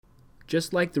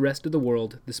Just like the rest of the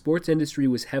world, the sports industry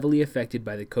was heavily affected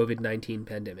by the COVID-19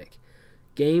 pandemic.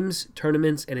 Games,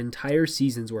 tournaments, and entire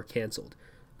seasons were canceled.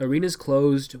 Arenas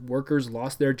closed, workers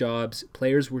lost their jobs,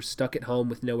 players were stuck at home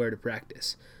with nowhere to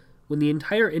practice. When the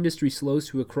entire industry slows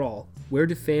to a crawl, where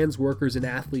do fans, workers, and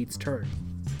athletes turn?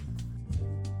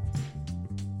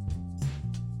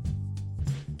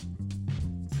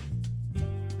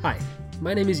 Hi,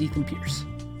 my name is Ethan Pearce.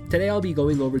 Today I'll be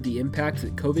going over the impact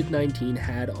that COVID-19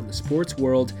 had on the sports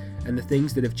world and the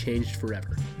things that have changed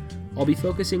forever. I'll be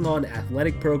focusing on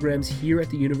athletic programs here at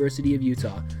the University of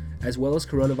Utah, as well as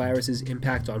coronavirus's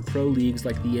impact on pro leagues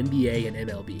like the NBA and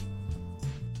MLB.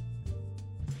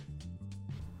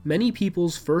 Many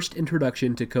people's first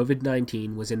introduction to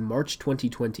COVID-19 was in March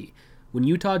 2020, when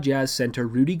Utah Jazz center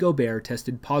Rudy Gobert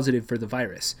tested positive for the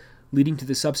virus, leading to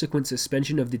the subsequent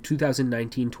suspension of the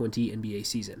 2019-20 NBA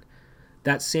season.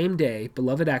 That same day,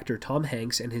 beloved actor Tom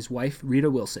Hanks and his wife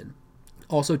Rita Wilson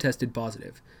also tested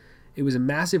positive. It was a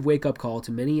massive wake-up call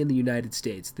to many in the United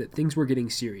States that things were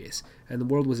getting serious and the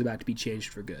world was about to be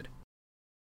changed for good.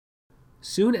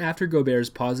 Soon after Gobert's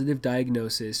positive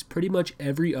diagnosis, pretty much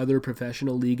every other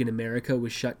professional league in America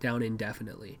was shut down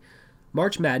indefinitely.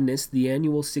 March Madness, the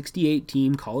annual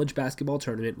 68-team college basketball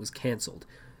tournament, was canceled.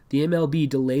 The MLB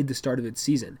delayed the start of its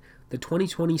season. The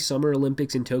 2020 Summer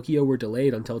Olympics in Tokyo were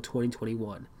delayed until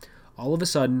 2021. All of a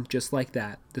sudden, just like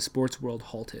that, the sports world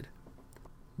halted.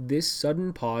 This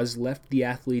sudden pause left the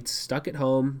athletes stuck at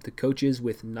home, the coaches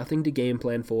with nothing to game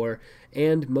plan for,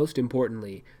 and, most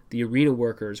importantly, the arena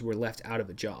workers were left out of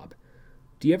a job.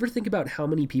 Do you ever think about how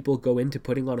many people go into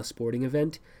putting on a sporting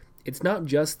event? It's not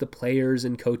just the players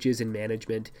and coaches and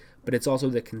management, but it's also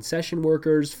the concession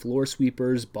workers, floor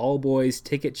sweepers, ball boys,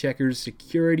 ticket checkers,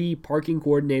 security, parking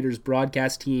coordinators,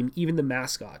 broadcast team, even the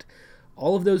mascot.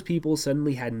 All of those people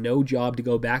suddenly had no job to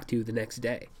go back to the next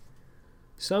day.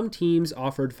 Some teams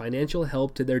offered financial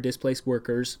help to their displaced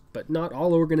workers, but not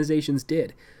all organizations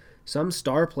did. Some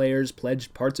star players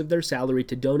pledged parts of their salary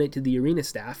to donate to the arena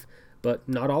staff, but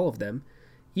not all of them.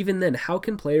 Even then, how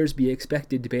can players be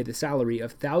expected to pay the salary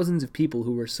of thousands of people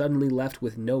who were suddenly left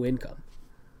with no income?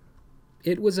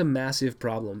 It was a massive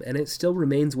problem, and it still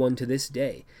remains one to this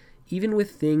day. Even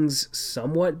with things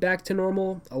somewhat back to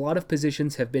normal, a lot of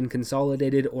positions have been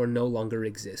consolidated or no longer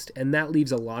exist, and that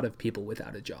leaves a lot of people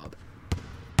without a job.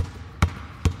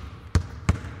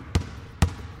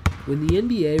 When the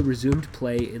NBA resumed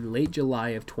play in late July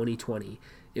of 2020,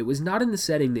 it was not in the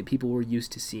setting that people were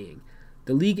used to seeing.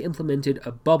 The league implemented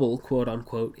a bubble,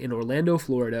 quote-unquote, in Orlando,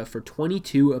 Florida for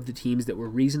 22 of the teams that were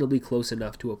reasonably close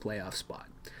enough to a playoff spot.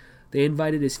 They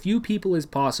invited as few people as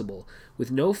possible,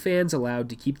 with no fans allowed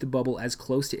to keep the bubble as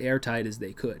close to airtight as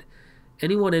they could.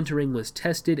 Anyone entering was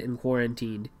tested and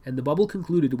quarantined, and the bubble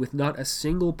concluded with not a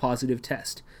single positive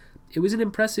test. It was an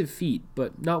impressive feat,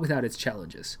 but not without its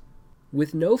challenges.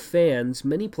 With no fans,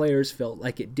 many players felt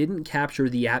like it didn't capture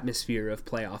the atmosphere of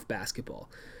playoff basketball.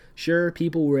 Sure,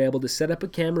 people were able to set up a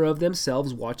camera of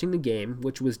themselves watching the game,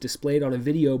 which was displayed on a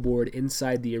video board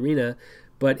inside the arena,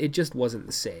 but it just wasn't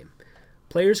the same.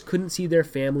 Players couldn't see their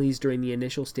families during the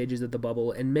initial stages of the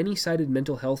bubble, and many cited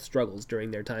mental health struggles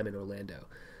during their time in Orlando.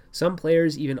 Some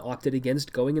players even opted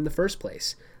against going in the first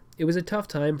place. It was a tough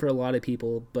time for a lot of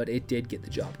people, but it did get the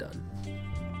job done.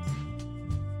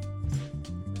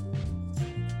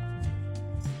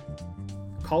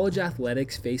 College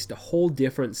athletics faced a whole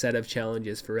different set of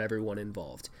challenges for everyone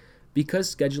involved.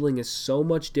 Because scheduling is so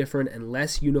much different and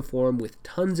less uniform with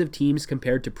tons of teams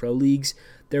compared to pro leagues,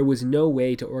 there was no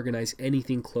way to organize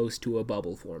anything close to a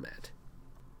bubble format.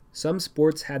 Some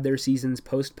sports had their seasons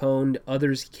postponed,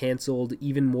 others canceled,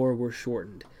 even more were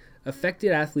shortened.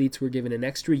 Affected athletes were given an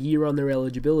extra year on their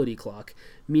eligibility clock,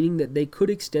 meaning that they could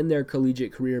extend their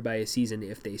collegiate career by a season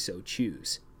if they so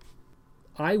choose.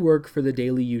 I work for the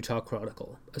Daily Utah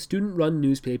Chronicle, a student-run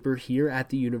newspaper here at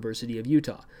the University of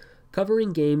Utah.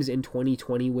 Covering games in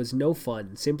 2020 was no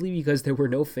fun, simply because there were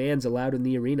no fans allowed in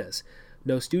the arenas.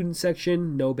 No student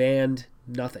section, no band,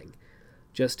 nothing.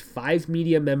 Just 5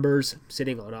 media members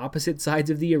sitting on opposite sides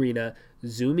of the arena,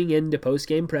 zooming into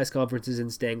post-game press conferences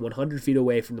and staying 100 feet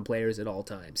away from the players at all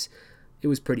times. It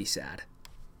was pretty sad.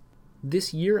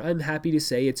 This year, I'm happy to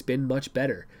say it's been much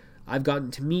better. I've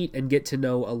gotten to meet and get to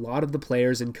know a lot of the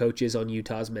players and coaches on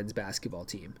Utah's men's basketball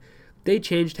team. They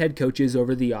changed head coaches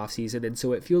over the offseason, and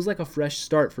so it feels like a fresh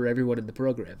start for everyone in the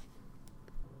program.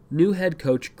 New head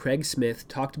coach Craig Smith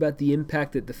talked about the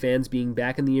impact that the fans being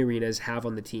back in the arenas have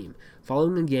on the team,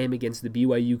 following a game against the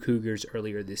BYU Cougars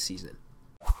earlier this season.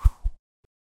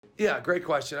 Yeah, great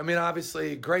question. I mean,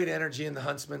 obviously, great energy in the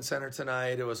Huntsman Center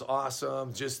tonight. It was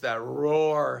awesome, just that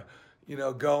roar,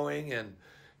 going, and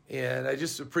And I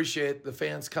just appreciate the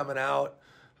fans coming out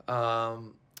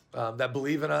that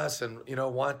believe in us and,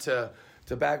 want to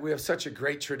back. We have such a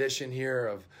great tradition here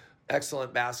of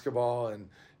excellent basketball, and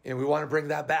we want to bring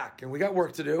that back. And we got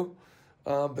work to do,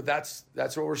 but that's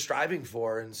what we're striving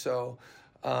for. And so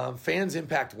fans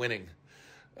impact winning.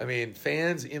 I mean,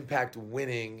 fans impact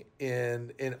winning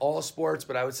in all sports,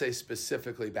 but I would say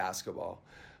specifically basketball.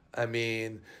 I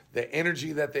mean, the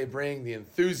energy that they bring, the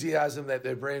enthusiasm that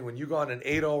they bring when you go on an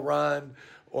 8-0 run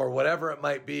or whatever it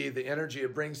might be, the energy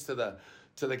it brings to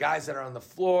the guys that are on the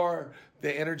floor,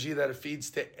 the energy that it feeds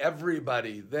to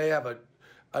everybody. They have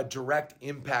a direct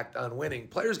impact on winning.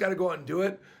 Players got to go out and do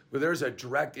it, but there's a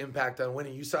direct impact on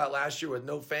winning. You saw it last year with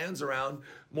no fans around.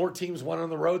 More teams won on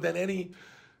the road than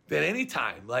any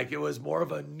time. Like, it was more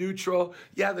of a neutral.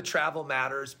 Yeah, the travel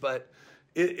matters, but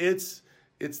it's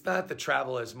not the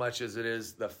travel as much as it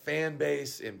is the fan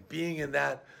base and being in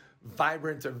that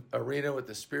vibrant arena with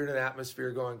the spirit and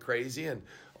atmosphere going crazy. And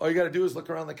all you got to do is look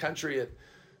around the country at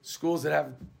schools that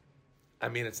have, I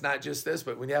mean, it's not just this,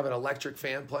 but when you have an electric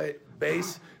fan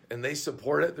base and they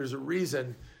support it, there's a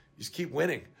reason you just keep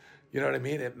winning. You know what I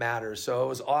mean? It matters. So it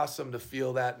was awesome to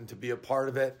feel that and to be a part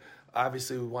of it.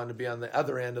 Obviously, we wanted to be on the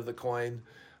other end of the coin,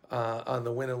 on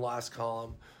the win and loss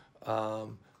column.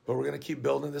 But we're going to keep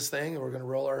building this thing, and we're going to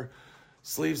roll our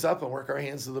sleeves up and work our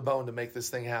hands to the bone to make this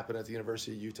thing happen at the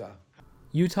University of Utah.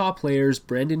 Utah players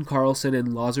Brandon Carlson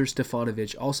and Lazar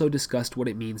Stefanovic also discussed what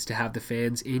it means to have the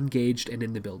fans engaged and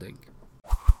in the building.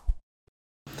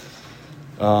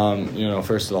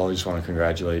 First of all, we just want to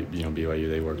congratulate, BYU.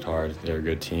 They worked hard. They're a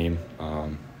good team.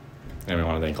 And we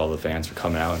want to thank all the fans for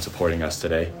coming out and supporting us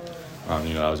today.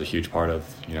 That was a huge part of,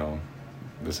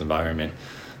 this environment.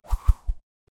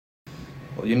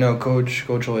 Well, Coach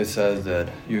always says that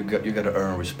you got to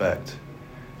earn respect,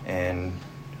 and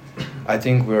I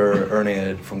think we're earning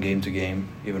it from game to game,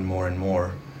 even more and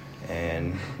more.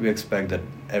 And we expect that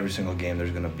every single game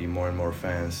there's going to be more and more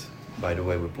fans. By the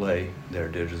way we play, they're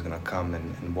just going to come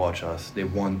and watch us. They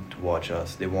want to watch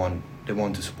us. They want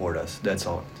to support us. That's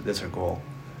all. That's our goal.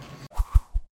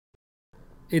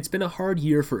 It's been a hard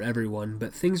year for everyone,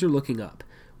 but things are looking up.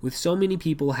 With so many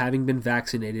people having been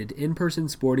vaccinated, in-person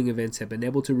sporting events have been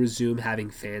able to resume having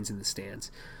fans in the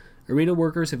stands. Arena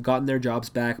workers have gotten their jobs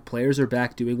back, players are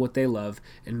back doing what they love,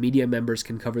 and media members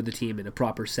can cover the team in a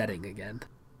proper setting again.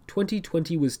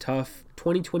 2020 was tough,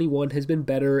 2021 has been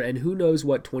better, and who knows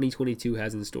what 2022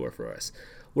 has in store for us.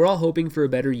 We're all hoping for a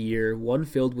better year, one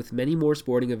filled with many more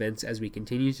sporting events as we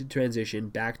continue to transition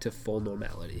back to full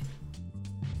normality.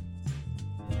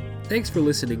 Thanks for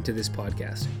listening to this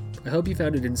podcast. I hope you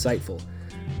found it insightful.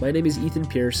 My name is Ethan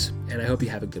Pearce, and I hope you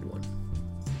have a good one.